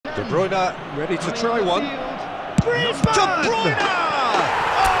De Bruyne ready to try one. Griezmann! De Bruyne!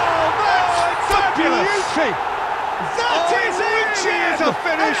 Oh, that's fabulous! Beauty! That is reaches a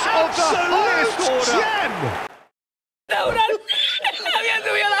finish of the highest order. gem! Había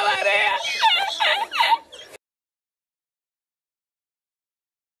subido la marea.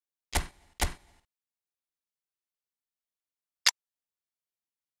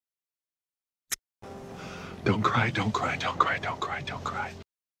 Don't cry, don't cry, don't cry, don't cry, don't cry.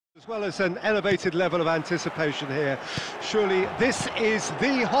 As well as an elevated level of anticipation here. Surely this is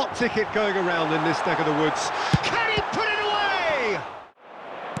the hot ticket going around in this neck of the woods. Can he put it away?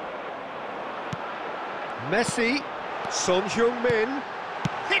 Messi, Son Heung-min,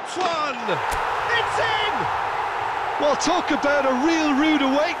 hits one! It's in! Well, talk about a real rude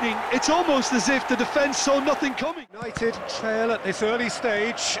awakening. It's almost as if the defence saw nothing coming. United trail at this early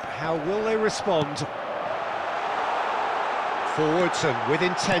stage. How will they respond? Forwards and with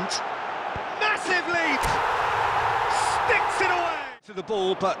intent. Massive leap! Sticks it away! To the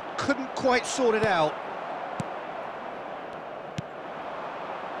ball, but couldn't quite sort it out.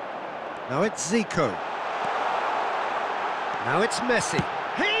 Now it's Zico. Now it's Messi.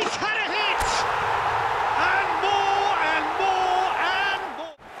 He's had a hit! And more and more and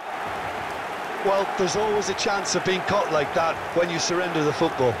more! Well, there's always a chance of being caught like that when you surrender the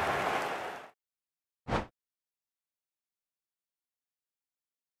football.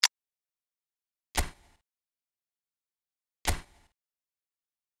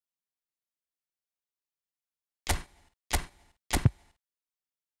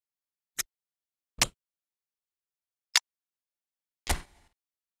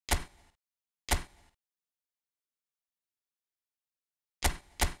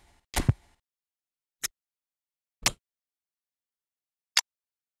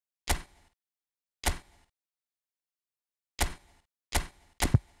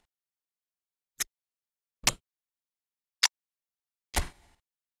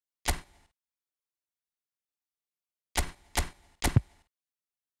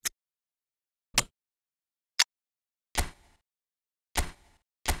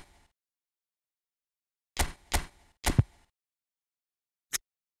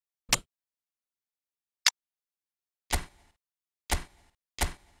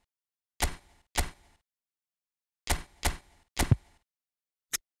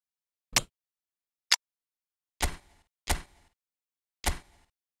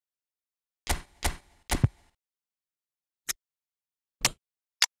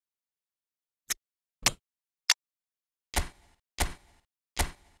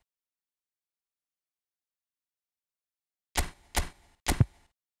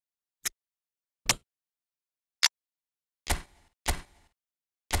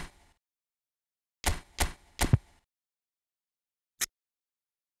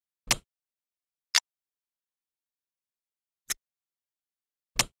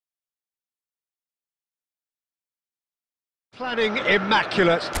 Planning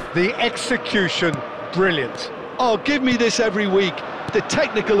immaculate, the execution brilliant. Oh, give me this every week. The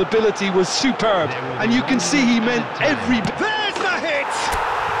technical ability was superb, and you can see he meant every bit. There's the hit!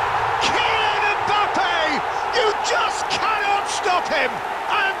 Kylian Mbappe! You just cannot stop him!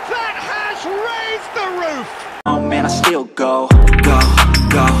 And that has raised the roof! Oh man, I still go